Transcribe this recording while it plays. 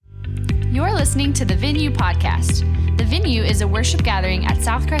You're listening to the Venue Podcast. The Venue is a worship gathering at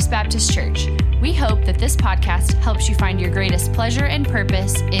Southcrest Baptist Church. We hope that this podcast helps you find your greatest pleasure and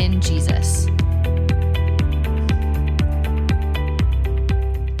purpose in Jesus.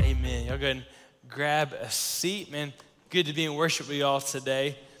 Amen. Y'all go ahead and grab a seat, man. Good to be in worship with y'all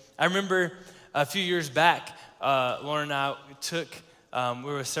today. I remember a few years back, Lauren and I we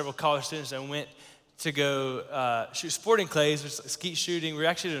were with several college students and went to go shoot sporting clays, which is skeet shooting. We were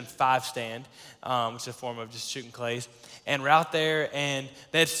actually doing 5-stand, which is a form of just shooting clays. And we're out there, and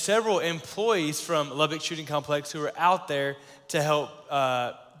they had several employees from Lubbock Shooting Complex who were out there to help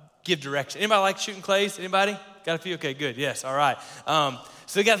give direction. Anybody like shooting clays? Anybody? Got a few? Okay, good. Yes, all right.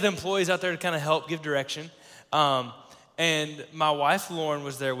 So they got the employees out there to kind of help give direction. And my wife, Lauren,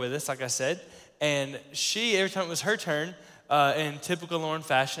 was there with us, like I said. And she, every time it was her turn, in typical Lauren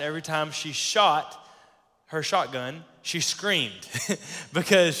fashion, every time she shot her shotgun, she screamed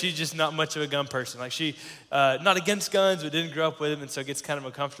because she's just not much of a gun person. Like she, not against guns, but didn't grow up with them, and so gets kind of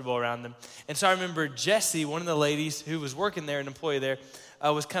uncomfortable around them. And so I remember Jessie, one of the ladies who was working there, an employee there,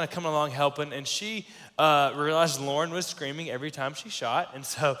 was kind of coming along helping, and she realized Lauren was screaming every time she shot, and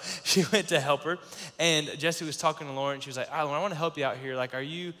so she went to help her. And Jessie was talking to Lauren, and she was like, Lauren, I want to help you out here. Like,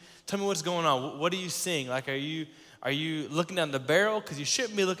 tell me what's going on. What are you seeing? Like, are you looking down the barrel? Because you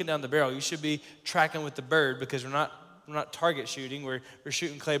shouldn't be looking down the barrel. You should be tracking with the bird, because we're not target shooting. We're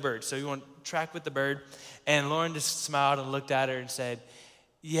shooting clay birds. So you want to track with the bird. And Lauren just smiled and looked at her and said,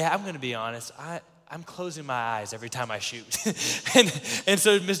 yeah, I'm going to be honest. I'm closing my eyes every time I shoot. and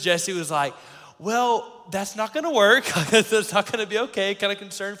so Miss Jessie was like, well, that's not going to work. That's not going to be okay. Kind of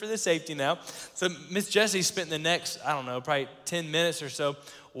concerned for the safety now. So Miss Jessie spent the next, probably 10 minutes or so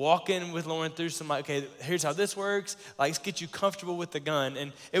walking with Lauren through some, okay, here's how this works. Like, let's get you comfortable with the gun.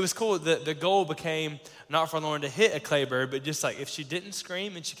 And it was cool. The goal became not for Lauren to hit a clay bird, but just like if she didn't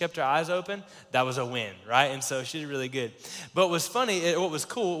scream and she kept her eyes open, that was a win, right? And so she did really good. But what was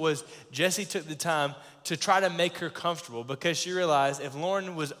cool was Jessie took the time to try to make her comfortable, because she realized if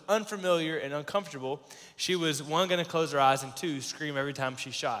Lauren was unfamiliar and uncomfortable, she was, one, going to close her eyes, and two, scream every time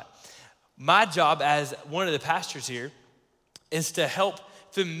she shot. My job as one of the pastors here is to help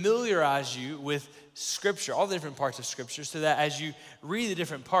familiarize you with Scripture, all the different parts of Scripture, so that as you read the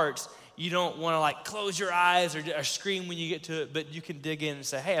different parts, you don't want to like close your eyes or scream when you get to it, but you can dig in and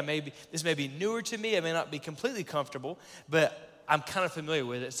say, hey, this may be newer to me. I may not be completely comfortable, but I'm kind of familiar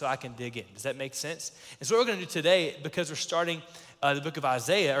with it, so I can dig in. Does that make sense? And so what we're going to do today, because we're starting the book of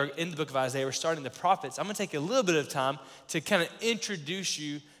Isaiah, or in the book of Isaiah, we're starting the prophets. I'm going to take a little bit of time to kind of introduce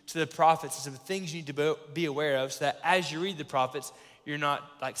you to the prophets and some things you need to be aware of, so that as you read the prophets, you're not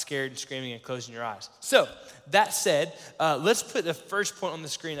like scared and screaming and closing your eyes. So that said, let's put the first point on the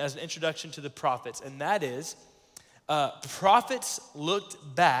screen as an introduction to the prophets, and that is prophets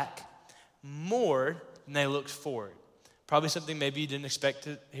looked back more than they looked forward. Probably something maybe you didn't expect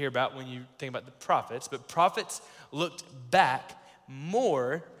to hear about when you think about the prophets, but prophets looked back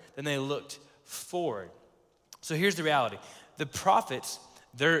more than they looked forward. So here's the reality. The prophets,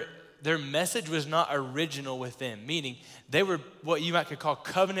 their message was not original with them, meaning they were what you might could call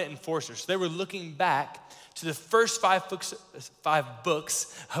covenant enforcers. So they were looking back to the first five books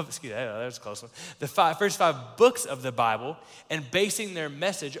of, that was a close one. The first five books of the Bible, and basing their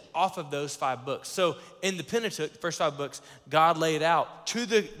message off of those 5 books. So in the Pentateuch, the first 5 books, God laid out to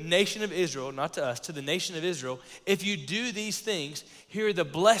the nation of Israel, not to us, to the nation of Israel, if you do these things, here are the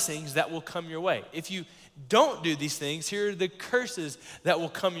blessings that will come your way. If you don't do these things, here are the curses that will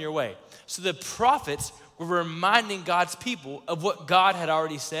come your way. So the prophets were reminding God's people of what God had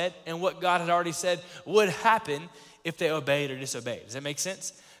already said, and what God had already said would happen if they obeyed or disobeyed. Does that make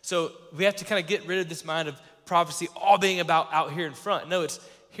sense? So we have to kind of get rid of this mind of prophecy all being about out here in front. No, it's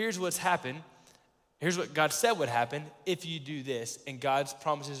here's what's happened. Here's what God said would happen if you do this, and God's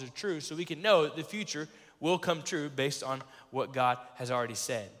promises are true, so we can know that the future will come true based on what God has already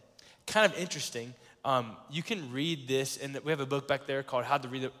said. Kind of interesting. You can read this, and we have a book back there called How to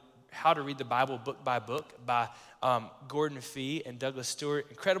Read the Bible Book by Book by Gordon Fee and Douglas Stewart.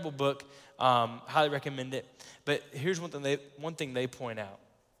 Incredible book. Highly recommend it. But here's one thing they point out.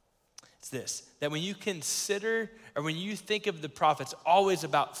 It's this, that when you consider, or when you think of the prophets always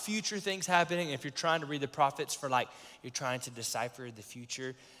about future things happening, if you're trying to read the prophets for like, you're trying to decipher the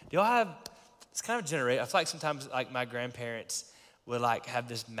future, it's kind of generate. I feel like sometimes like my grandparents would like have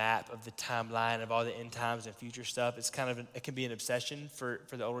this map of the timeline of all the end times and future stuff. It can be an obsession for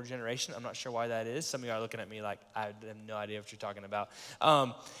the older generation. I'm not sure why that is. Some of you are looking at me like I have no idea what you're talking about.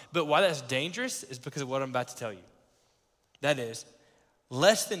 But why that's dangerous is because of what I'm about to tell you. That is,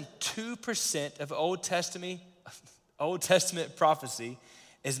 less than 2% of Old Testament prophecy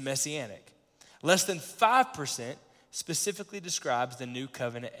is messianic. Less than 5% specifically describes the new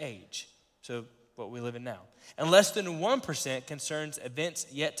covenant age, so what we live in now. And less than 1% concerns events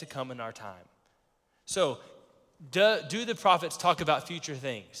yet to come in our time. So, do the prophets talk about future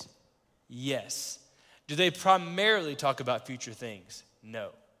things? Yes. Do they primarily talk about future things? No.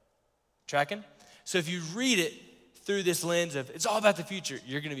 Tracking? So if you read it through this lens of it's all about the future,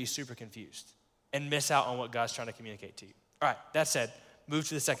 you're going to be super confused and miss out on what God's trying to communicate to you. All right, that said, move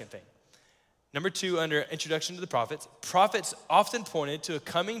to the second thing. Number 2, under introduction to the prophets, prophets often pointed to a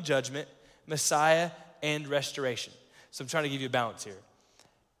coming judgment, Messiah, and restoration. So I'm trying to give you a balance here.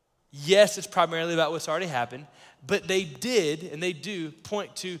 Yes, it's primarily about what's already happened, but they did and they do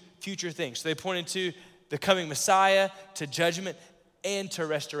point to future things. So they pointed to the coming Messiah, to judgment, and to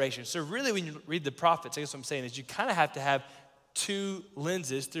restoration. So really when you read the prophets, I guess what I'm saying is you kind of have to have 2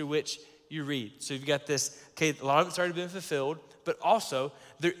 lenses through which you read. So you've got this, okay, a lot of it's already been fulfilled, but also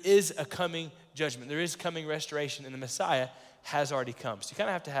there is a coming judgment. There is coming restoration, and the Messiah has already come. So you kind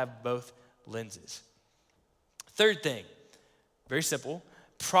of have to have both lenses. Third thing, very simple.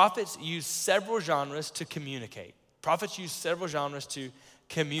 Prophets use several genres to communicate. Prophets use several genres to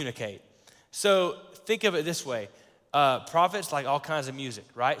communicate. So think of it this way. Prophets like all kinds of music,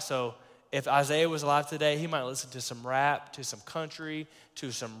 right? So if Isaiah was alive today, he might listen to some rap, to some country,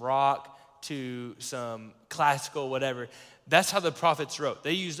 to some rock, to some classical, whatever. That's how the prophets wrote.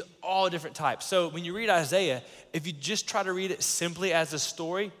 They used all different types. So when you read Isaiah, if you just try to read it simply as a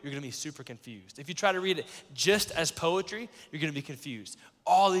story, you're going to be super confused. If you try to read it just as poetry, you're going to be confused.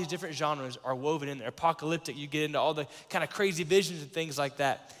 All these different genres are woven in there. Apocalyptic, you get into all the kind of crazy visions and things like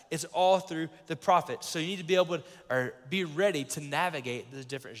that. It's all through the prophets. So you need to be able to, or be ready to navigate those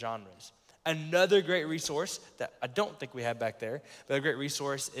different genres. Another great resource that I don't think we have back there, but a great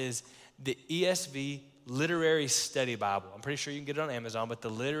resource is the ESV Literary Study Bible. I'm pretty sure you can get it on Amazon, but the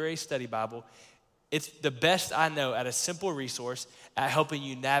Literary Study Bible, it's the best I know at a simple resource at helping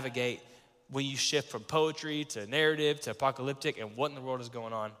you navigate when you shift from poetry to narrative to apocalyptic and what in the world is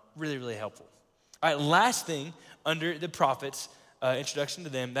going on. Really, really helpful. All right, last thing under the prophets, introduction to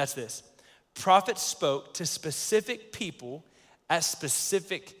them, that's this. Prophets spoke to specific people at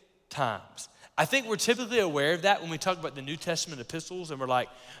specific times. I think we're typically aware of that when we talk about the New Testament epistles, and we're like,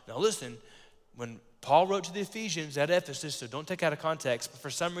 now listen, when Paul wrote to the Ephesians at Ephesus, so don't take out of context, but for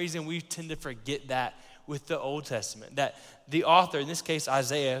some reason we tend to forget that with the Old Testament, that the author, in this case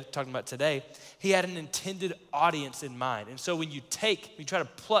Isaiah, talking about today, he had an intended audience in mind. And so when you try to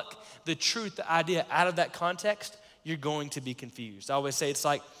pluck the truth, the idea out of that context, you're going to be confused. I always say it's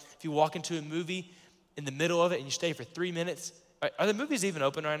like if you walk into a movie in the middle of it and you stay for 3 minutes. Are the movies even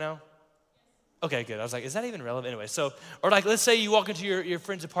open right now? Okay, good. I was like, is that even relevant? Anyway, so, or like, let's say you walk into your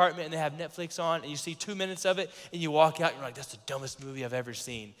friend's apartment and they have Netflix on and you see 2 minutes of it and you walk out and you're like, that's the dumbest movie I've ever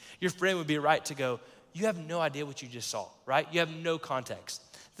seen. Your friend would be right to go, you have no idea what you just saw, right? You have no context.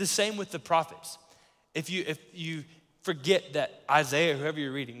 The same with the prophets. If you forget that Isaiah, whoever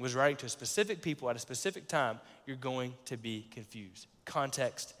you're reading, was writing to a specific people at a specific time, you're going to be confused.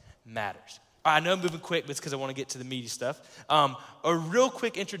 Context matters. I know I'm moving quick, but it's because I want to get to the meaty stuff. A real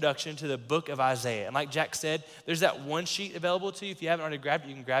quick introduction to the book of Isaiah. And like Jack said, there's that one sheet available to you. If you haven't already grabbed it,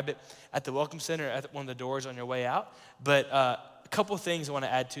 you can grab it at the Welcome Center or at one of the doors on your way out. But a couple of things I want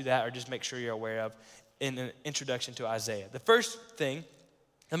to add to that or just make sure you're aware of in an introduction to Isaiah. The first thing,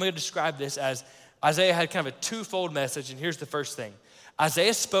 I'm going to describe this as Isaiah had kind of a twofold message, and here's the first thing.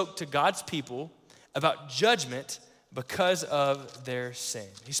 Isaiah spoke to God's people about judgment because of their sin.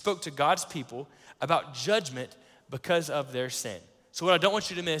 He spoke to God's people about judgment because of their sin. So what I don't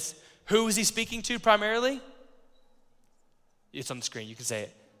want you to miss, who was he speaking to primarily? It's on the screen, you can say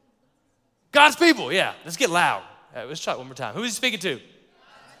it. God's people, yeah, let's get loud. Let's try it one more time. Who is he speaking to?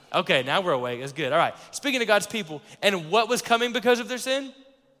 Okay, now we're awake, that's good. All right, speaking to God's people, and what was coming because of their sin?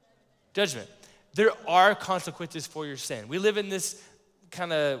 Judgment. There are consequences for your sin. We live in this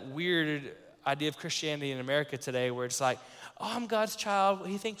kind of weird idea of Christianity in America today where it's like, oh, I'm God's child.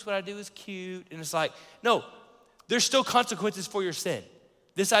 He thinks what I do is cute. And it's like, no, there's still consequences for your sin.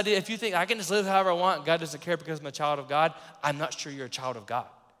 This idea, if you think I can just live however I want, God doesn't care because I'm a child of God, I'm not sure you're a child of God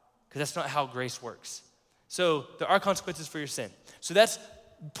because that's not how grace works. So there are consequences for your sin. So that's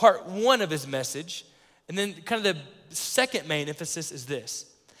part one of his message. And then kind of the second main emphasis is this.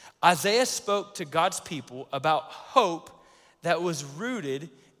 Isaiah spoke to God's people about hope that was rooted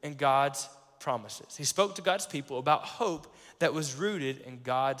in God's promises. He spoke to God's people about hope that was rooted in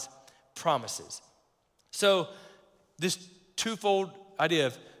God's promises. So this twofold idea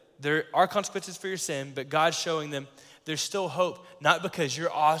of there are consequences for your sin, but God's showing them there's still hope, not because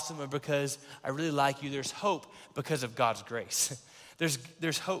you're awesome or because I really like you. There's hope because of God's grace.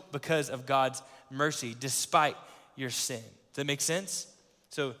 There's hope because of God's mercy despite your sin. Does that make sense?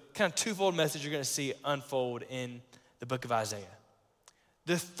 So kind of twofold message you're going to see unfold in the book of Isaiah.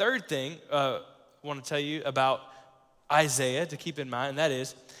 The third thing I want to tell you about Isaiah to keep in mind, and that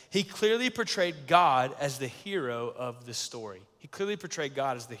is he clearly portrayed God as the hero of the story. He clearly portrayed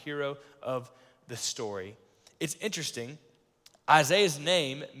God as the hero of the story. It's interesting. Isaiah's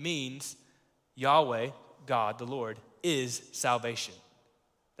name means Yahweh, God, the Lord, is salvation.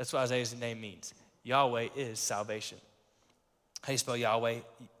 That's what Isaiah's name means. Yahweh is salvation. How do you spell Yahweh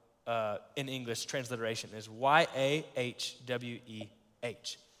in English? Transliteration is Y-A-H-W-E-H.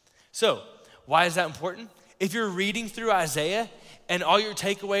 So, why is that important? If you're reading through Isaiah and all your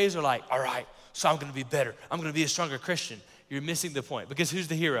takeaways are like, all right, so I'm going to be better. I'm going to be a stronger Christian. You're missing the point because who's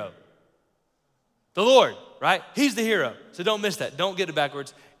the hero? The Lord, right? He's the hero. So don't miss that. Don't get it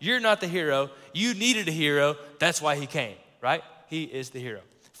backwards. You're not the hero. You needed a hero. That's why he came, right? He is the hero.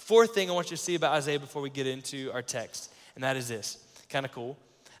 Fourth thing I want you to see about Isaiah before we get into our text, and that is this. Kind of cool.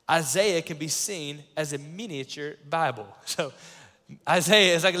 Isaiah can be seen as a miniature Bible. So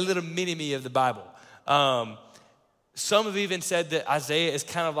Isaiah is like a little mini-me of the Bible. Some have even said that Isaiah is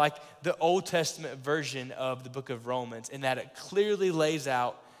kind of like the Old Testament version of the book of Romans in that it clearly lays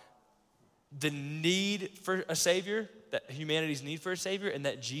out the need for a Savior, that humanity's need for a Savior, and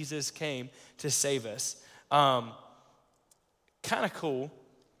that Jesus came to save us. Kind of cool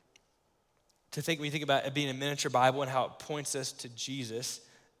to think when you think about it being a miniature Bible and how it points us to Jesus.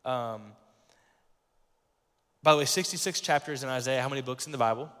 By the way, 66 chapters in Isaiah. How many books in the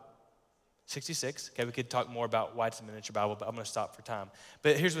Bible? 66. Okay, we could talk more about why it's a miniature Bible, but I'm going to stop for time.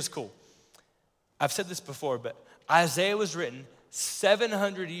 But here's what's cool. I've said this before, but Isaiah was written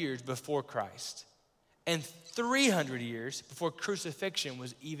 700 years before Christ and 300 years before crucifixion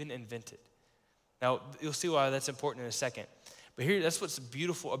was even invented. Now, you'll see why that's important in a second. But here, that's what's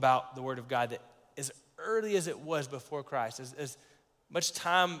beautiful about the Word of God, that as early as it was before Christ, as much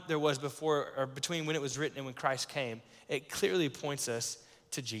time there was before or between when it was written and when Christ came, it clearly points us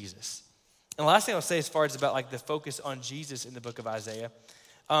to Jesus. And the last thing I'll say as far as about like the focus on Jesus in the book of Isaiah,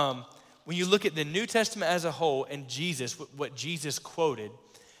 when you look at the New Testament as a whole and Jesus, what Jesus quoted,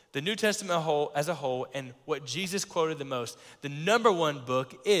 the New Testament as a whole and what Jesus quoted the most, the number one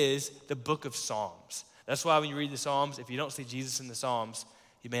book is the book of Psalms. That's why when you read the Psalms, if you don't see Jesus in the Psalms,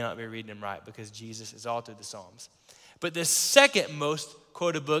 you may not be reading them right because Jesus is all through the Psalms. But the second most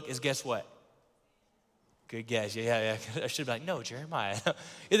quoted book is, guess what? Good guess. Yeah. I should be like, no, Jeremiah.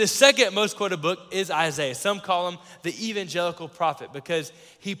 The second most quoted book is Isaiah. Some call him the evangelical prophet because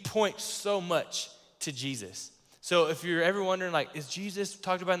he points so much to Jesus. So if you're ever wondering, like, is Jesus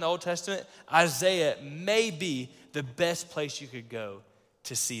talked about in the Old Testament? Isaiah may be the best place you could go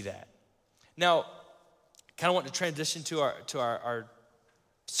to see that. Now, kind of want to transition to our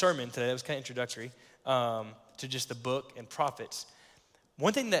sermon today. That was kind of introductory to just the book and prophets.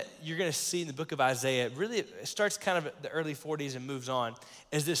 One thing that you're going to see in the book of Isaiah, really it starts kind of at the early 40s and moves on,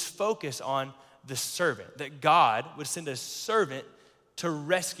 is this focus on the servant, that God would send a servant to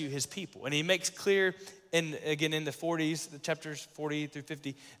rescue his people. And he makes clear, in the 40s, the chapters 40 through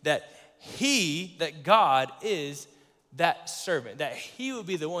 50, that God is that servant, that he would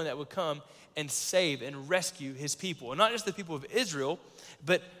be the one that would come and save and rescue his people. And not just the people of Israel,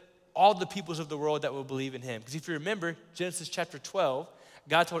 but all the peoples of the world that will believe in him. Because if you remember, Genesis chapter 12,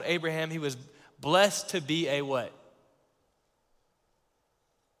 God told Abraham he was blessed to be a what?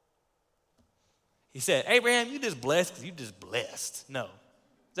 He said, Abraham, you just blessed because you just blessed. No. Is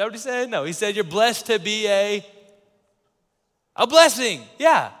that what he said? No. He said, you're blessed to be a blessing.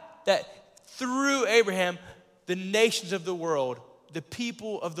 Yeah. That through Abraham, the nations of the world, the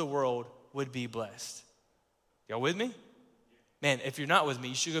people of the world would be blessed. Y'all with me? Man, if you're not with me,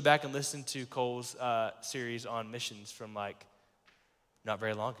 you should go back and listen to Cole's series on missions from not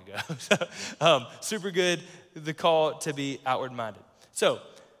very long ago. Super good, the call to be outward-minded. So,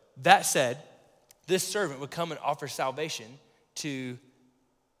 that said, this servant would come and offer salvation to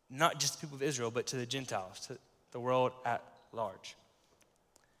not just the people of Israel, but to the Gentiles, to the world at large.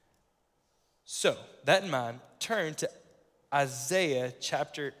 So, that in mind, turn to Isaiah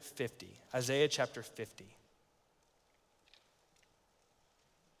chapter 50. Isaiah chapter 50.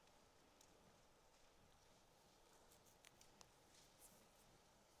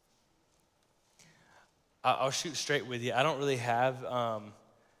 I'll shoot straight with you. I don't really have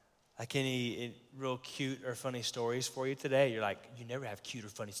any real cute or funny stories for you today. You're like, you never have cute or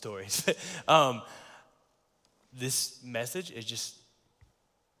funny stories. This message is just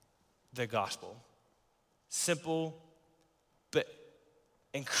the gospel. Simple, but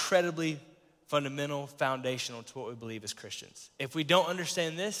incredibly fundamental, foundational to what we believe as Christians. If we don't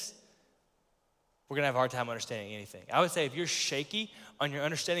understand this, we're going to have a hard time understanding anything. I would say if you're shaky on your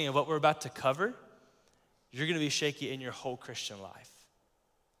understanding of what we're about to cover, you're going to be shaky in your whole Christian life.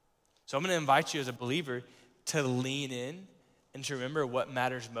 So I'm going to invite you as a believer to lean in and to remember what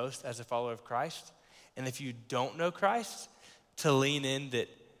matters most as a follower of Christ. And if you don't know Christ, to lean in that,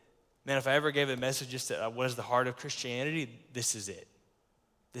 man, if I ever gave a message just that what is the heart of Christianity, this is it.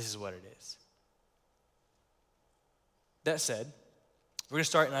 This is what it is. That said, we're going to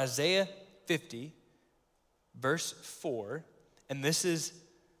start in Isaiah 50, verse 4, and this is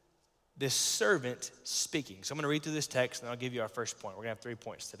this servant speaking. So I'm going to read through this text, and I'll give you our first point. We're going to have 3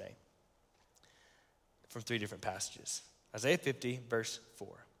 points today from 3 different passages. Isaiah 50, verse 4,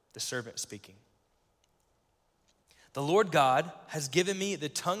 the servant speaking. The Lord God has given me the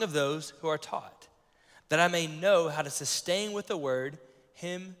tongue of those who are taught, that I may know how to sustain with the word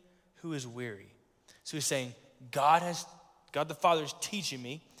him who is weary. So he's saying, God the Father is teaching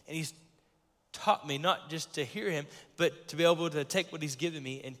me, and he's taught me not just to hear him, but to be able to take what he's given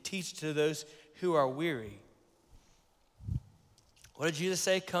me and teach to those who are weary. What did Jesus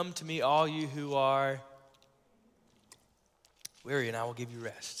say? Come to me, all you who are weary, and I will give you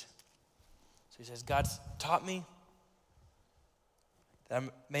rest. So he says, God's taught me that I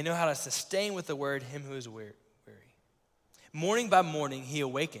may know how to sustain with the word him who is weary. Morning by morning he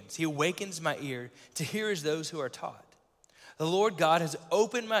awakens. He awakens my ear to hear as those who are taught. The Lord God has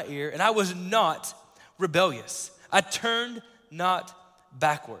opened my ear, and I was not rebellious. I turned not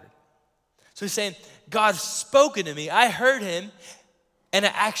backward. So he's saying, God's spoken to me. I heard him, and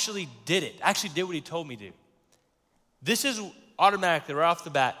I actually did it. I actually did what he told me to. This is automatically, right off the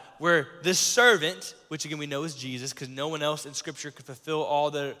bat, where this servant, which again we know is Jesus, because no one else in Scripture could fulfill all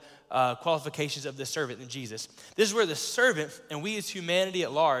the qualifications of the servant than Jesus. This is where the servant, and we as humanity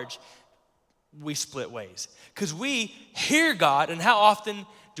at large, we split ways. Because we hear God, and how often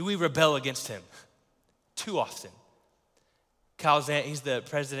do we rebel against him? Too often. Kyle Zant, he's the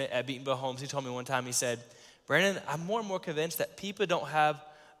president at Beatonville Homes. He told me one time, he said, Brandon, I'm more and more convinced that people don't have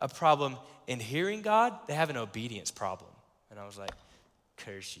a problem in hearing God, they have an obedience problem. And I was like,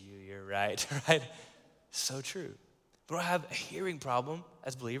 curse you, you're right, right? So true. We don't have a hearing problem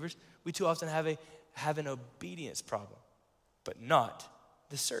as believers. We too often have an obedience problem, but not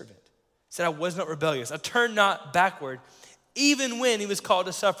the servant. Said, I was not rebellious. I turned not backward, even when he was called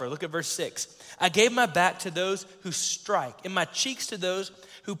to suffer. Look at verse 6. I gave my back to those who strike, and my cheeks to those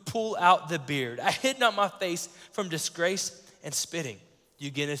who pull out the beard. I hid not my face from disgrace and spitting.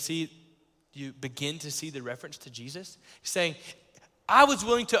 You begin to see the reference to Jesus? He's saying, I was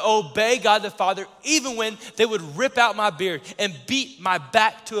willing to obey God the Father even when they would rip out my beard and beat my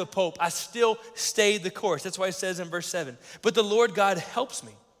back to a pulp. I still stayed the course. That's why it says in verse 7, but the Lord God helps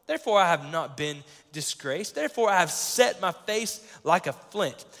me. Therefore I have not been disgraced. Therefore I have set my face like a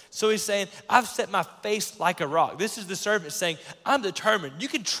flint. So he's saying, I've set my face like a rock. This is the servant saying, I'm determined. You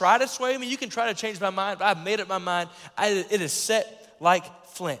can try to sway me. You can try to change my mind. But I've made up my mind. It is set like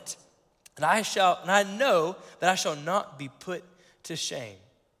flint. And I know that I shall not be put to shame.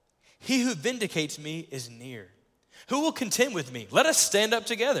 He who vindicates me is near. Who will contend with me? Let us stand up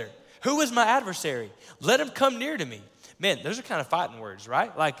together. Who is my adversary? Let him come near to me. Man, those are kind of fighting words,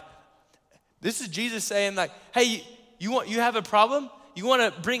 right? Like, this is Jesus saying, like, hey, you have a problem? You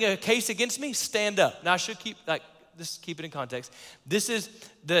want to bring a case against me? Stand up. Now, I should keep it in context. This is,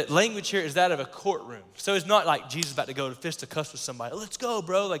 the language here is that of a courtroom. So it's not like Jesus about to go to fisticuffs with somebody. Let's go,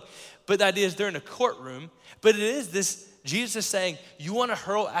 bro. But the idea is they're in a courtroom. But it is this, Jesus is saying, you want to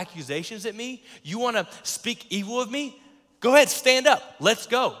hurl accusations at me? You want to speak evil of me? Go ahead, stand up. Let's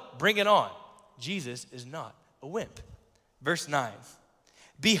go. Bring it on. Jesus is not a wimp. Verse 9,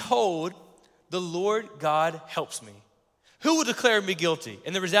 behold, the Lord God helps me. Who will declare me guilty?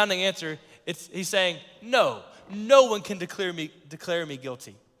 And the resounding answer, he's saying, no one can declare me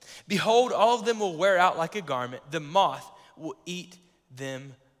guilty. Behold, all of them will wear out like a garment. The moth will eat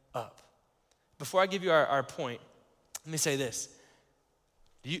them up. Before I give you our point, let me say this.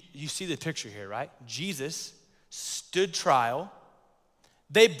 You see the picture here, right? Jesus stood trial.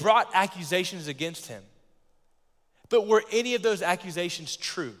 They brought accusations against him. But were any of those accusations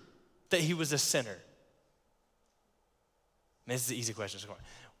true, that he was a sinner? This is an easy question.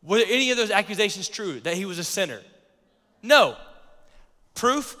 Were any of those accusations true, that he was a sinner? No.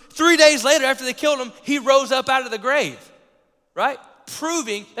 Proof? 3 days later, after they killed him, he rose up out of the grave, right?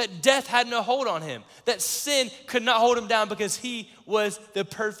 Proving that death had no hold on him, that sin could not hold him down because he was the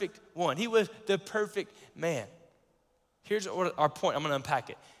perfect one. He was the perfect man. Here's our point. I'm going to unpack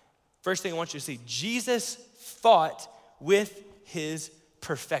it. First thing I want you to see, Jesus fought with his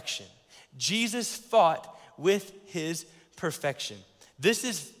perfection. Jesus fought with his perfection. This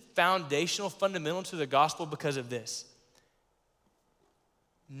is foundational, fundamental to the gospel because of this.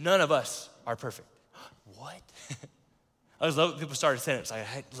 None of us are perfect. What? I just love when people started saying it. It's like,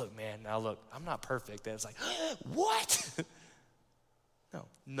 hey, look, man, now look, I'm not perfect. And it's like, what? No,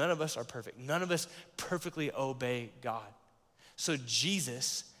 none of us are perfect. None of us perfectly obey God. So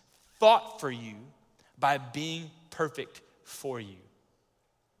Jesus fought for you by being perfect for you.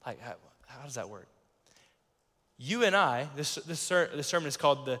 Like, how does that work? You and I, this sermon is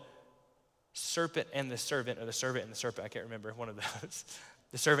called The Serpent and the Servant, or The Servant and the Serpent. I can't remember one of those.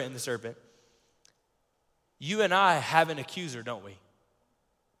 The Servant and the Serpent. You and I have an accuser, don't we?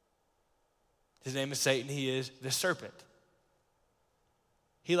 His name is Satan. He is the serpent.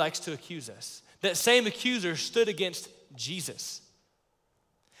 He likes to accuse us. That same accuser stood against Jesus.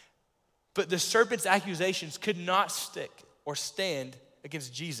 But the serpent's accusations could not stick or stand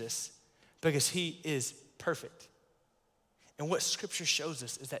against Jesus because he is perfect. And what Scripture shows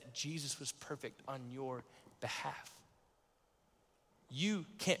us is that Jesus was perfect on your behalf. You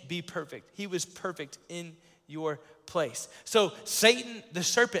can't be perfect. He was perfect in your place. So Satan, the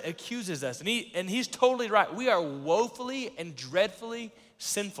serpent, accuses us, and he's totally right. We are woefully and dreadfully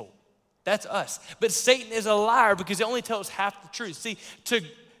sinful. That's us. But Satan is a liar because he only tells half the truth. See, to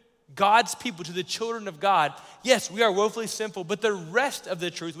God's people, to the children of God, yes, we are woefully sinful, but the rest of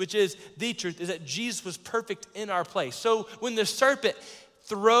the truth, which is the truth, is that Jesus was perfect in our place. So when the serpent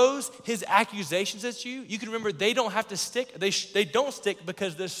throws his accusations at you, you can remember they don't have to stick. They don't stick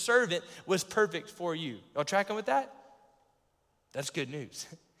because the servant was perfect for you. Y'all tracking with that? That's good news.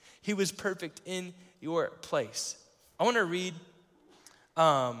 He was perfect in your place. I want to read,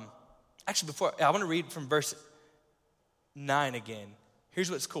 I want to read from verse 9 again. Here's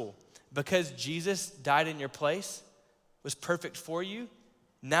what's cool. Because Jesus died in your place, was perfect for you,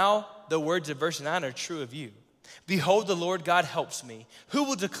 now the words of verse 9 are true of you. Behold, the Lord God helps me. Who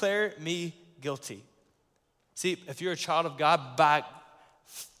will declare me guilty? See, if you're a child of God, by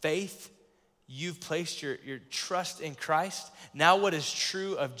faith, you've placed your trust in Christ. Now what is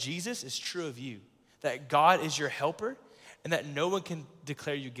true of Jesus is true of you. That God is your helper and that no one can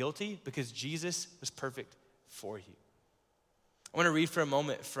declare you guilty because Jesus was perfect for you. I want to read for a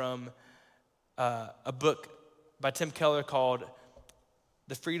moment from a book by Tim Keller called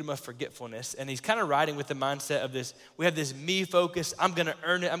The Freedom of Forgetfulness. And he's kind of writing with the mindset of this, we have this me focus, I'm going to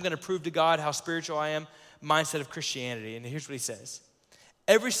earn it, I'm going to prove to God how spiritual I am, mindset of Christianity. And here's what he says.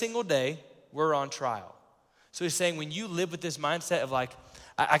 Every single day, we're on trial. So he's saying when you live with this mindset of like,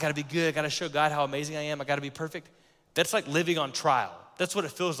 I got to be good, I got to show God how amazing I am, I got to be perfect, that's like living on trial. That's what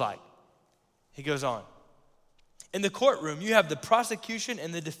it feels like. He goes on. In the courtroom, you have the prosecution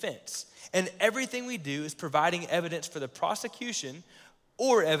and the defense. And everything we do is providing evidence for the prosecution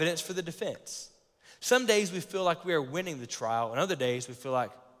or evidence for the defense. Some days we feel like we are winning the trial, and other days we feel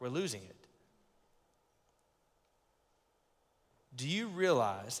like we're losing it. Do you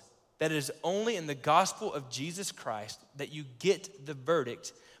realize that it is only in the gospel of Jesus Christ that you get the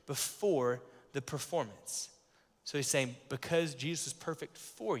verdict before the performance? So he's saying, because Jesus is perfect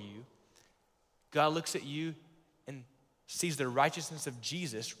for you, God looks at you and sees the righteousness of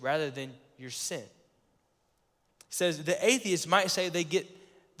Jesus rather than your sin. He says the atheists might say they get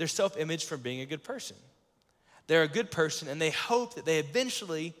their self-image from being a good person. They're a good person and they hope that they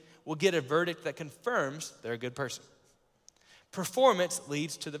eventually will get a verdict that confirms they're a good person. Performance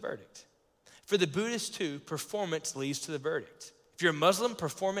leads to the verdict. For the Buddhists too, performance leads to the verdict. If you're a Muslim,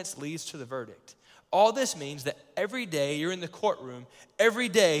 performance leads to the verdict. All this means that every day you're in the courtroom, every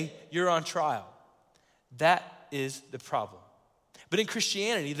day you're on trial. That is the problem. But in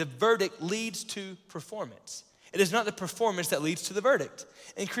Christianity, the verdict leads to performance. It is not the performance that leads to the verdict.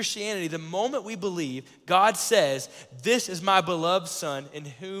 In Christianity, the moment we believe, God says, this is my beloved Son in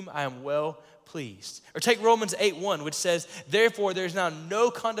whom I am well pleased. Or take Romans 8:1, which says, therefore there is now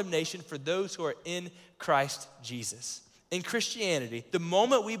no condemnation for those who are in Christ Jesus. In Christianity, the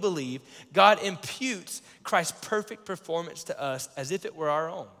moment we believe, God imputes Christ's perfect performance to us as if it were our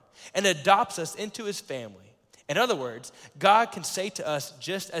own and adopts us into his family. In other words, God can say to us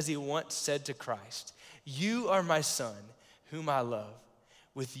just as he once said to Christ, you are my Son, whom I love.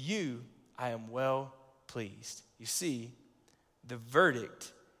 With you, I am well pleased. You see, the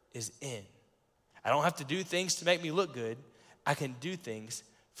verdict is in. I don't have to do things to make me look good. I can do things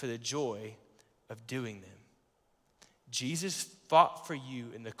for the joy of doing them. Jesus fought for you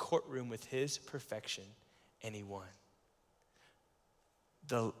in the courtroom with his perfection, and he won.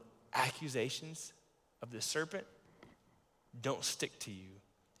 The accusations of the serpent don't stick to you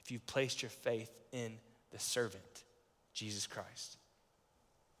if you've placed your faith in the servant, Jesus Christ.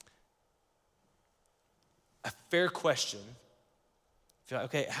 a fair question. If you're like,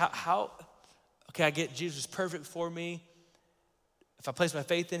 okay, okay, I get Jesus is perfect for me. If I place my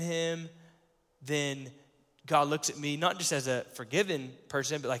faith in him, then God looks at me not just as a forgiven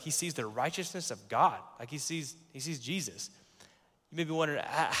person, but like he sees the righteousness of God. Like he sees Jesus. You may be wondering,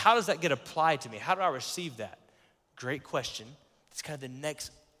 how does that get applied to me? How do I receive that? Great question. It's kind of the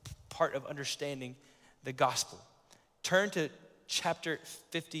next part of understanding the gospel. Turn to chapter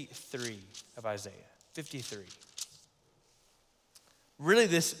 53 of Isaiah. 53. Really,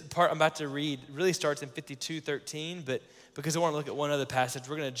 this part I'm about to read really starts in 52:13, but because I want to look at one other passage,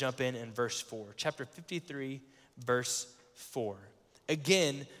 we're going to jump in verse 4. Chapter 53, verse 4.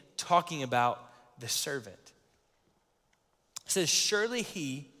 Again, talking about the servant. It says, surely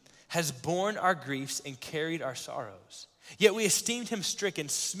he has borne our griefs and carried our sorrows. Yet we esteemed him stricken,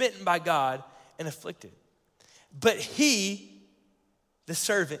 smitten by God, and afflicted. But he, the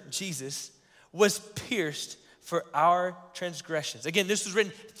servant, Jesus, was pierced for our transgressions. Again, this was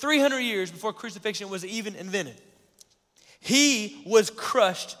written 300 years before crucifixion was even invented. He was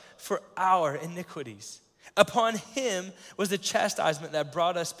crushed for our iniquities. Upon him was the chastisement that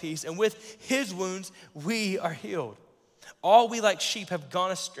brought us peace, and with his wounds we are healed. All we like sheep have gone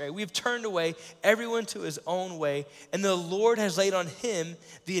astray. We have turned away, everyone to his own way, and the Lord has laid on him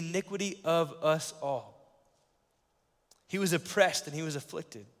the iniquity of us all. He was oppressed and he was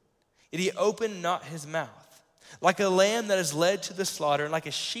afflicted, yet he opened not his mouth. Like a lamb that is led to the slaughter, and like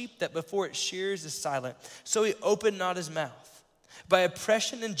a sheep that before it shears is silent, so he opened not his mouth. By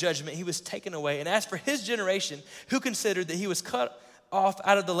oppression and judgment he was taken away. And as for his generation, who considered that he was cut off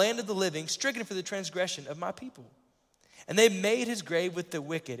out of the land of the living, stricken for the transgression of my people. And they made his grave with the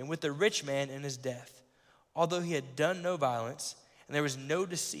wicked and with the rich man in his death, although he had done no violence, and there was no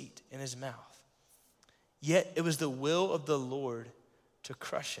deceit in his mouth. Yet it was the will of the Lord to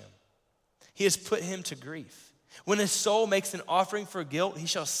crush him. He has put him to grief. When his soul makes an offering for guilt, he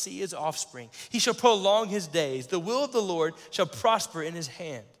shall see his offspring. He shall prolong his days. The will of the Lord shall prosper in his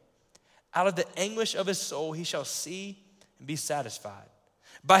hand. Out of the anguish of his soul he shall see and be satisfied.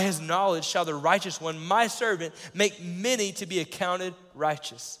 By his knowledge shall the righteous one, my servant, make many to be accounted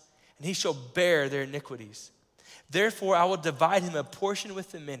righteous, and he shall bear their iniquities. Therefore I will divide him a portion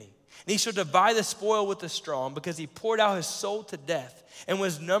with the many, and he shall divide the spoil with the strong, because he poured out his soul to death and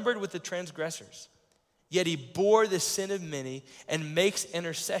was numbered with the transgressors. Yet he bore the sin of many and makes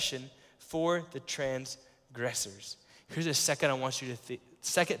intercession for the transgressors. Here's the second thing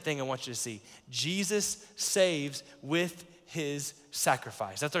I want you to see. Jesus saves with his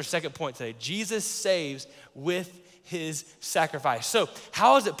sacrifice. That's our second point today. Jesus saves with his sacrifice. So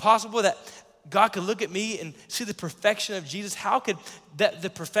how is it possible that God could look at me and see the perfection of Jesus? How could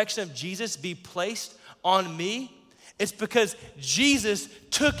the perfection of Jesus be placed on me? It's because Jesus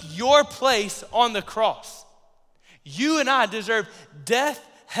took your place on the cross. You and I deserve death,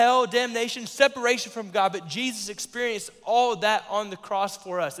 hell, damnation, separation from God, but Jesus experienced all that on the cross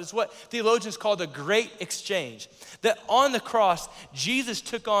for us. It's what theologians call the great exchange. That on the cross, Jesus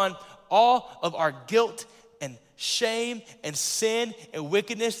took on all of our guilt and shame and sin and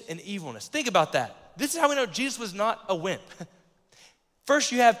wickedness and evilness. Think about that. This is how we know Jesus was not a wimp.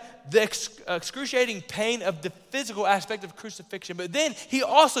 First, you have the excruciating pain of the physical aspect of crucifixion, but then he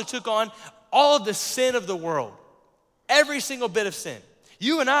also took on all of the sin of the world, every single bit of sin.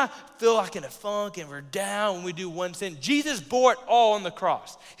 You and I feel like in a funk and we're down when we do one sin. Jesus bore it all on the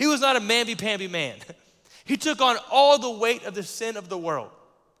cross. He was not a mamby-pamby man. He took on all the weight of the sin of the world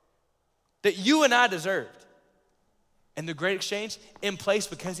that you and I deserved. And the great exchange in place,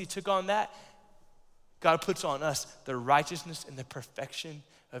 because he took on that, God puts on us the righteousness and the perfection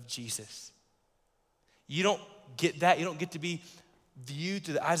of Jesus. You don't get that. You don't get to be viewed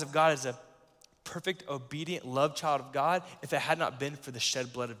through the eyes of God as a perfect, obedient, loved child of God if it had not been for the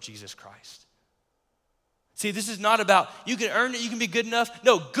shed blood of Jesus Christ. See, this is not about you can earn it, you can be good enough.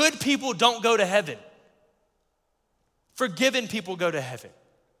 No, good people don't go to heaven. Forgiven people go to heaven.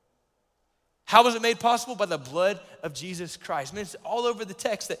 How was it made possible? By the blood of Jesus Christ. I mean, it's all over the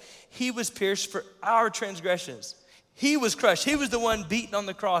text that he was pierced for our transgressions. He was crushed. He was the one beaten on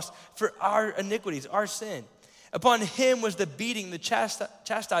the cross for our iniquities, our sin. Upon him was the beating, the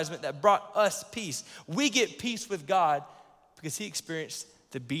chastisement that brought us peace. We get peace with God because he experienced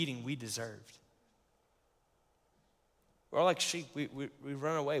the beating we deserved. We're all like sheep. We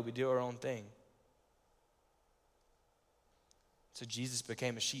run away. We do our own thing. So Jesus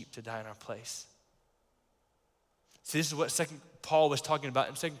became a sheep to die in our place. See, this is what Paul was talking about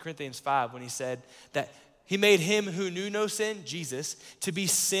in 2 Corinthians 5 when he said that he made him who knew no sin, Jesus, to be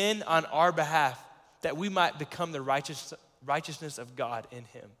sin on our behalf, that we might become the righteousness of God in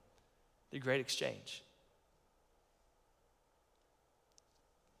him. The great exchange.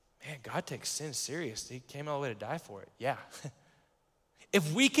 man, God takes sin serious. He came all the way to die for it. Yeah.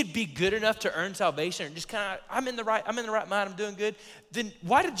 If we could be good enough to earn salvation and just kind of, I'm in the right mind, I'm doing good, then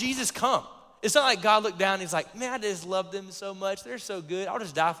why did Jesus come? It's not like God looked down and he's like, man, I just love them so much. They're so good. I'll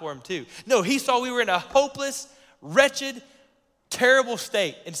just die for them too. No, he saw we were in a hopeless, wretched, terrible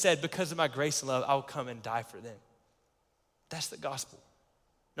state and said, because of my grace and love, I will come and die for them. That's the gospel.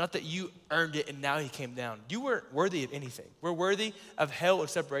 Not that you earned it and now he came down. You weren't worthy of anything. We're worthy of hell and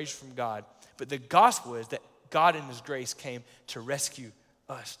separation from God. But the gospel is that God in his grace came to rescue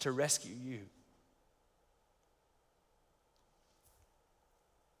us, to rescue you.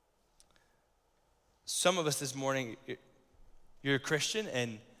 Some of us this morning, you're a Christian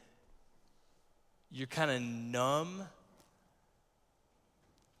and you're kind of numb,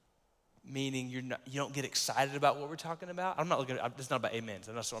 meaning you don't get excited about what we're talking about. It's not about amens.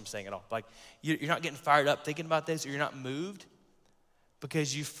 That's what I'm saying at all. Like you're not getting fired up thinking about this, or you're not moved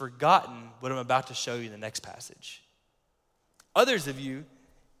because you've forgotten what I'm about to show you in the next passage. Others of you,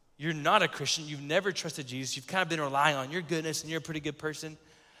 you're not a Christian. You've never trusted Jesus. You've kind of been relying on your goodness and you're a pretty good person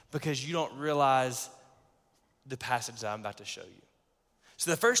because you don't realize the passage that I'm about to show you.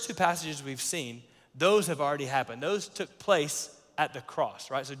 So the first two passages we've seen, those have already happened. Those took place at the cross,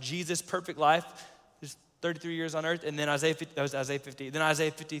 right? So Jesus' perfect life, his 33 years on earth, and then that was Isaiah 50. Then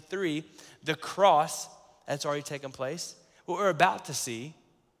Isaiah 53, the cross, that's already taken place. What we're about to see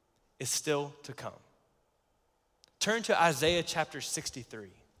is still to come. Turn to Isaiah chapter 63.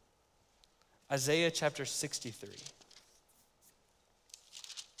 Isaiah chapter 63.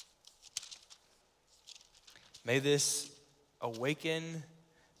 May this awaken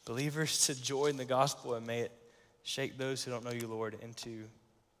believers to joy in the gospel, and may it shake those who don't know you, Lord, into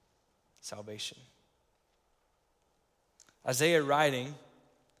salvation. Isaiah writing,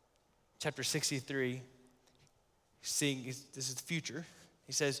 chapter 63, this is the future.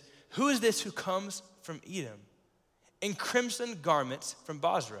 He says, who is this who comes from Edom in crimson garments from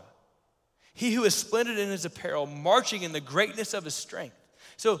Basra? He who is splendid in his apparel, marching in the greatness of his strength.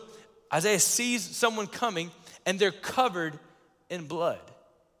 So Isaiah sees someone coming, and they're covered in blood.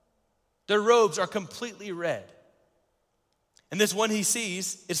 Their robes are completely red. And this one he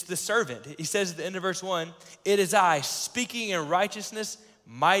sees, it's the servant. He says at the end of verse 1, it is I, speaking in righteousness,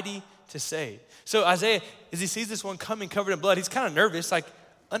 mighty to save. So Isaiah, as he sees this one coming covered in blood, he's kind of nervous, like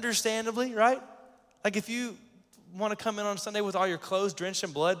understandably, right? Like if you want to come in on Sunday with all your clothes drenched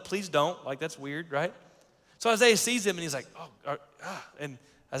in blood, please don't. Like that's weird, right? So Isaiah sees him and he's like, and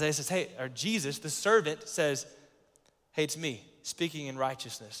Isaiah says, hey, or Jesus, the servant says, hey, it's me, speaking in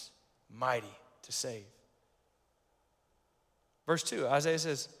righteousness, mighty to save. Verse 2, Isaiah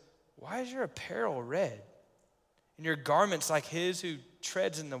says, why is your apparel red and your garments like his who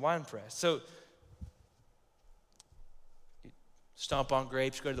treads in the winepress? So you stomp on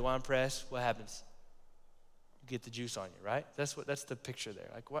grapes, go to the winepress, what happens? You get the juice on you, right? That's the picture there.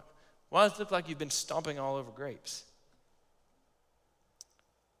 Like why does it look like you've been stomping all over grapes?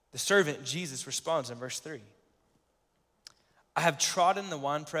 The servant, Jesus, responds in verse 3. I have trodden the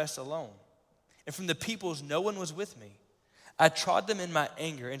winepress alone, and from the peoples no one was with me. I trod them in my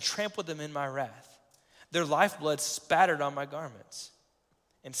anger and trampled them in my wrath. Their lifeblood spattered on my garments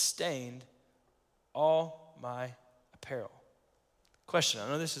and stained all my apparel. Question, I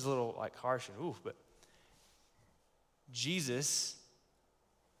know this is a little like harsh and but Jesus,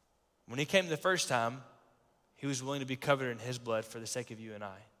 when he came the first time, he was willing to be covered in his blood for the sake of you and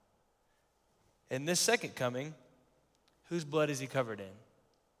I. In this second coming, whose blood is he covered in?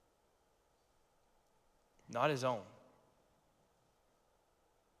 Not his own.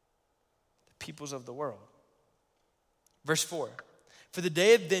 The peoples of the world. Verse 4, for the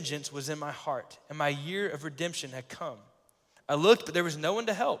day of vengeance was in my heart, and my year of redemption had come. I looked, but there was no one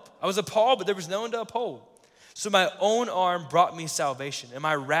to help. I was appalled, but there was no one to uphold. So my own arm brought me salvation, and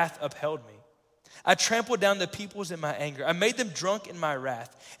my wrath upheld me. I trampled down the peoples in my anger. I made them drunk in my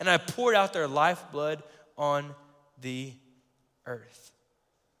wrath, and I poured out their lifeblood on the earth.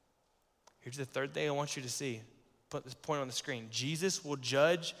 Here's the third thing I want you to see. Put this point on the screen. Jesus will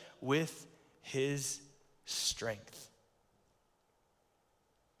judge with his strength.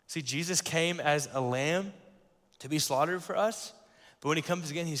 See, Jesus came as a lamb to be slaughtered for us, but when he comes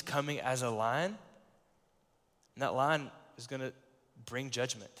again, he's coming as a lion, and that lion is going to bring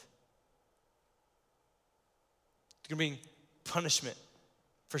judgment. It's going to bring punishment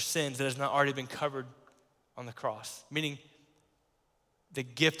for sins that has not already been covered on the cross, meaning the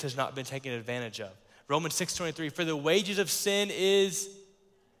gift has not been taken advantage of. Romans 6:23, for the wages of sin is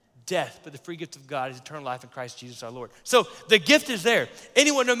death, but the free gift of God is eternal life in Christ Jesus our Lord. So the gift is there.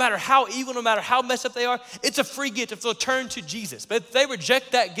 Anyone, no matter how evil, no matter how messed up they are, it's a free gift if they'll turn to Jesus. But if they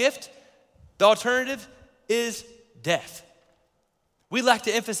reject that gift, the alternative is death. We like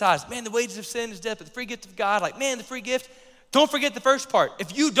to emphasize, man, the wages of sin is death, but the free gift of God, like, man, the free gift. Don't forget the first part.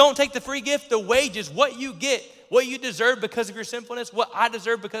 If you don't take the free gift, the wages, what you get, what you deserve because of your sinfulness, what I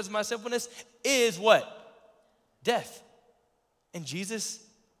deserve because of my sinfulness, is what? Death. And Jesus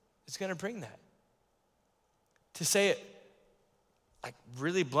is going to bring that. To say it like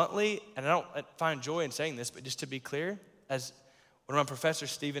really bluntly, and I don't find joy in saying this, but just to be clear, as one of my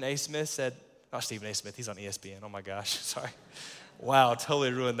professors, Stephen A. Smith, said, not Stephen A. Smith, he's on ESPN, oh my gosh, sorry. Wow,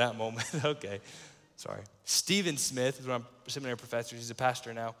 totally ruined that moment, okay, sorry. Stephen Smith is one of my seminary professors, he's a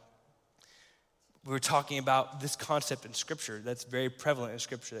pastor now. We were talking about this concept in Scripture that's very prevalent in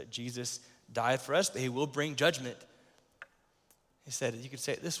Scripture, that Jesus died for us, but he will bring judgment. He said, you could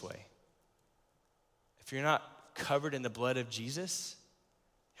say it this way. If you're not covered in the blood of Jesus,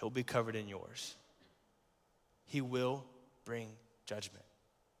 he'll be covered in yours. He will bring judgment.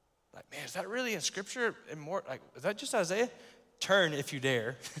 Like, man, is that really in Scripture? And more, like, is that just Isaiah? Turn, if you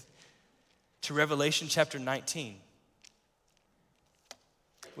dare, to Revelation chapter 19.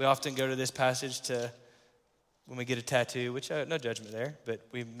 We often go to this passage to when we get a tattoo, which no judgment there, but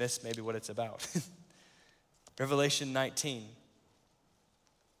we miss maybe what it's about. Revelation 19.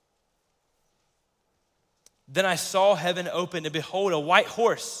 Then I saw heaven open, and behold, a white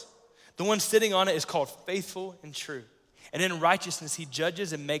horse. The one sitting on it is called Faithful and True. And in righteousness he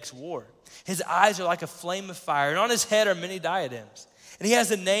judges and makes war. His eyes are like a flame of fire, and on his head are many diadems. And he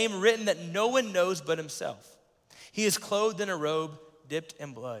has a name written that no one knows but himself. He is clothed in a robe dipped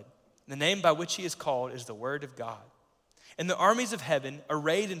in blood. The name by which he is called is the Word of God. And the armies of heaven,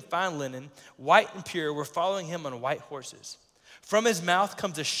 arrayed in fine linen, white and pure, were following him on white horses. From his mouth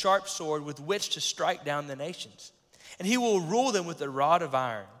comes a sharp sword with which to strike down the nations. And he will rule them with a rod of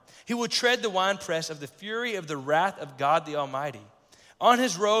iron. He will tread the winepress of the fury of the wrath of God the Almighty. On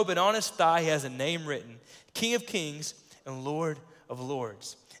his robe and on his thigh he has a name written, King of Kings and Lord of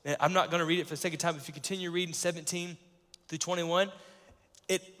Lords. And I'm not going to read it for the sake of time. If you continue reading 17 through 21,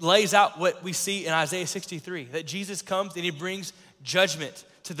 it lays out what we see in Isaiah 63, that Jesus comes and he brings judgment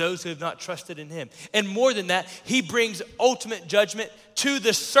to those who have not trusted in him. And more than that, he brings ultimate judgment to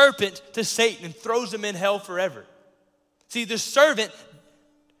the serpent, to Satan, and throws him in hell forever. See, the serpent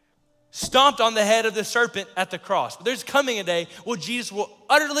stomped on the head of the serpent at the cross. But there's coming a day where Jesus will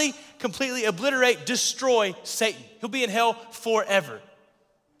utterly, completely obliterate, destroy Satan. He'll be in hell forever.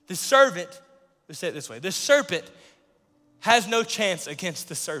 The servant, let's say it this way, the serpent has no chance against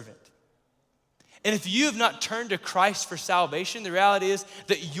the servant. And if you have not turned to Christ for salvation, the reality is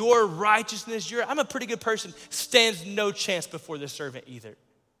that your righteousness, I'm a pretty good person, stands no chance before the servant either.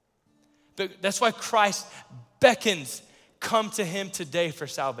 But that's why Christ beckons, come to him today for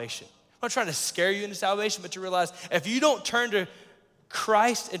salvation. I'm not trying to scare you into salvation, but to realize if you don't turn to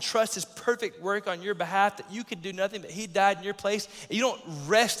Christ and trust his perfect work on your behalf, that you can do nothing, but he died in your place, and you don't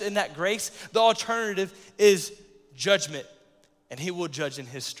rest in that grace, the alternative is judgment, and he will judge in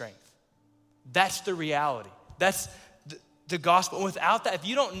his strength. That's the reality. That's the gospel. And without that, if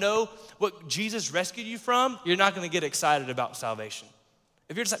you don't know what Jesus rescued you from, you're not going to get excited about salvation.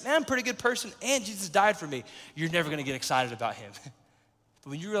 If you're just like, man, I'm a pretty good person and Jesus died for me, you're never going to get excited about him. But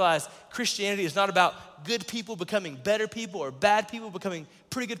when you realize Christianity is not about good people becoming better people or bad people becoming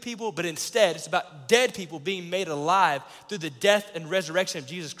pretty good people, but instead it's about dead people being made alive through the death and resurrection of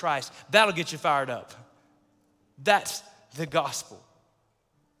Jesus Christ, that'll get you fired up. That's the gospel.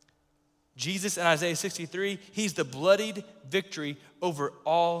 Jesus in Isaiah 63, he's the bloodied victory over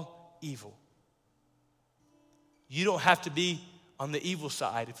all evil. You don't have to be on the evil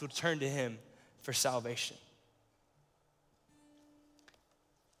side if you'll turn to him for salvation.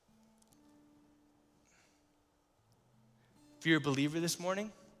 If you're a believer this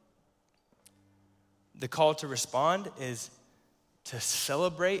morning, the call to respond is to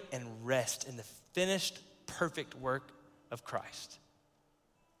celebrate and rest in the finished, perfect work of Christ.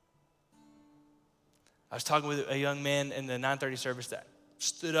 I was talking with a young man in the 9:30 service that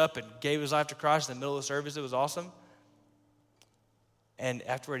stood up and gave his life to Christ in the middle of the service. It was awesome. And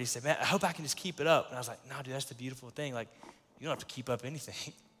afterward, he said, man, I hope I can just keep it up. And I was like, no, dude, that's the beautiful thing. Like, you don't have to keep up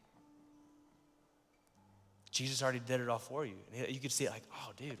anything. Jesus already did it all for you. And you could see it like,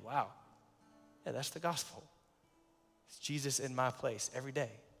 oh, dude, wow. Yeah, that's the gospel. It's Jesus in my place every day.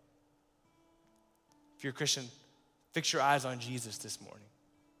 If you're a Christian, fix your eyes on Jesus this morning.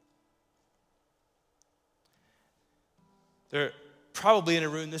 There are probably in a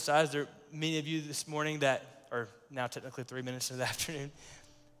room this size, there are many of you this morning that are now technically 3 minutes in the afternoon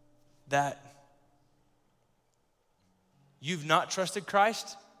that you've not trusted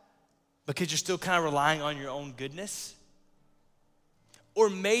Christ because you're still kind of relying on your own goodness? Or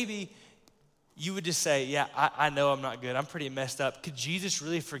maybe you would just say, yeah, I know I'm not good. I'm pretty messed up. Could Jesus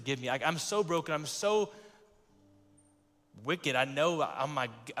really forgive me? Like, I'm so broken. I'm so wicked. I know on my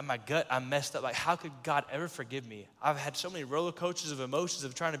gut I'm messed up. Like, how could God ever forgive me? I've had so many roller coasters of emotions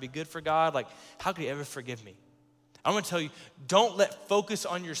of trying to be good for God. Like, how could he ever forgive me? I'm going to tell you, don't let focus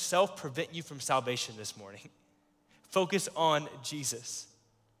on yourself prevent you from salvation this morning. Focus on Jesus.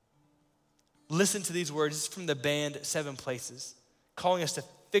 Listen to these words. This is from the band 7 Places, calling us to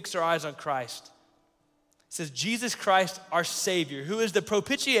fix our eyes on Christ. It says, Jesus Christ, our Savior, who is the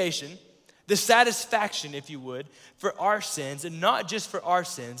propitiation, the satisfaction, if you would, for our sins, and not just for our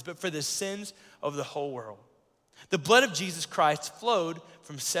sins, but for the sins of the whole world. The blood of Jesus Christ flowed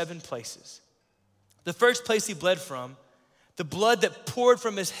from 7 places. The first place he bled from, the blood that poured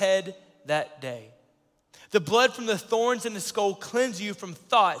from his head that day. The blood from the thorns in his skull cleansed you from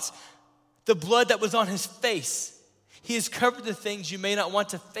thoughts. The blood that was on his face. He has covered the things you may not want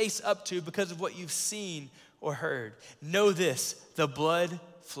to face up to because of what you've seen or heard. Know this, the blood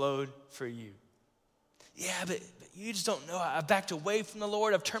flowed for you. Yeah, but you just don't know. I backed away from the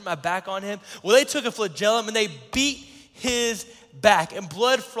Lord. I've turned my back on him. Well, they took a flagellum and they beat his back, and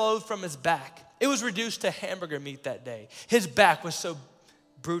blood flowed from his back. It was reduced to hamburger meat that day. His back was so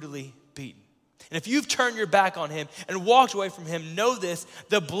brutally beaten. And if you've turned your back on him and walked away from him, know this,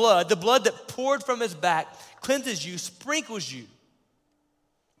 the blood that poured from his back cleanses you, sprinkles you.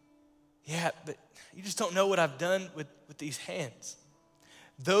 Yeah, but you just don't know what I've done with these hands.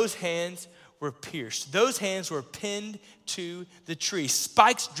 Those hands were pierced. Those hands were pinned to the tree.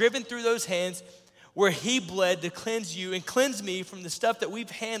 Spikes driven through those hands where he bled to cleanse you and cleanse me from the stuff that we've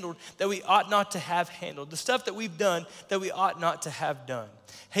handled that we ought not to have handled, the stuff that we've done that we ought not to have done.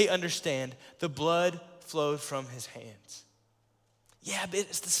 Hey, understand, the blood flowed from his hands. Yeah, but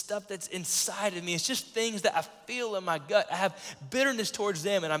it's the stuff that's inside of me. It's just things that I feel in my gut. I have bitterness towards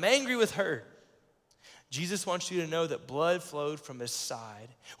them, and I'm angry with her. Jesus wants you to know that blood flowed from his side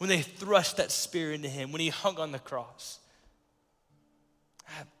when they thrust that spear into him, when he hung on the cross.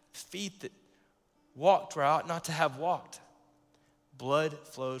 I have feet that walked where I ought not to have walked. Blood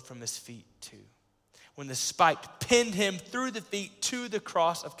flowed from his feet too, when the spike pinned him through the feet to the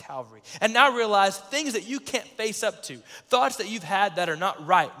cross of Calvary. And now realize things that you can't face up to, thoughts that you've had that are not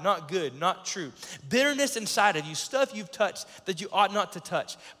right, not good, not true, bitterness inside of you, stuff you've touched that you ought not to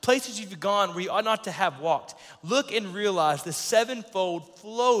touch, places you've gone where you ought not to have walked. Look and realize the 7-fold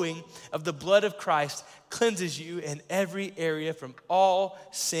flowing of the blood of Christ cleanses you in every area from all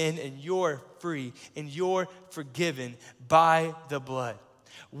sin, and you're free and you're forgiven by the blood.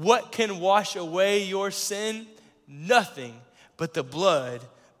 What can wash away your sin? Nothing but the blood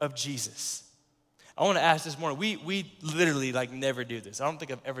of Jesus. I want to ask this morning, we literally never do this. I don't think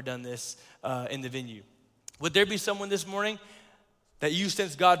I've ever done this in the venue. Would there be someone this morning that you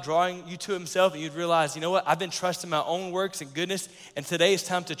sense God drawing you to himself and you'd realize, you know what, I've been trusting my own works and goodness, and today it's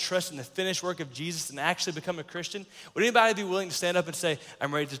time to trust in the finished work of Jesus and actually become a Christian? Would anybody be willing to stand up and say,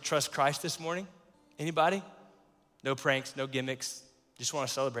 I'm ready to trust Christ this morning? Anybody? No pranks, no gimmicks. Just want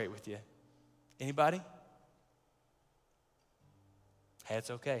to celebrate with you. Anybody? Hey, it's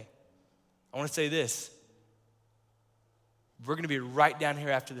okay. I want to say this. We're going to be right down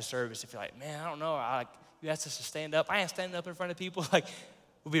here after the service. If you're like, man, I don't know. You asked us to stand up. I ain't standing up in front of people.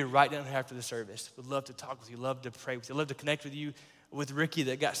 We'll be right down here after the service. We'd love to talk with you, love to pray with you, love to connect with you, with Ricky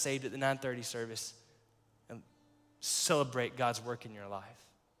that got saved at the 9:30 service, and celebrate God's work in your life.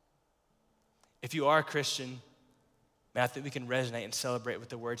 If you are a Christian, man, I think we can resonate and celebrate with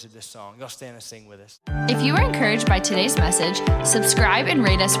the words of this song. Y'all stand and sing with us. If you were encouraged by today's message, subscribe and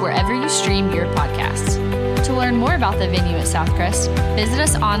rate us wherever you stream your podcasts. To learn more about the venue at Southcrest, visit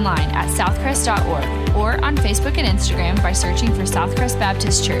us online at southcrest.org or on Facebook and Instagram by searching for Southcrest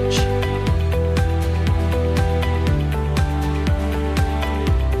Baptist Church.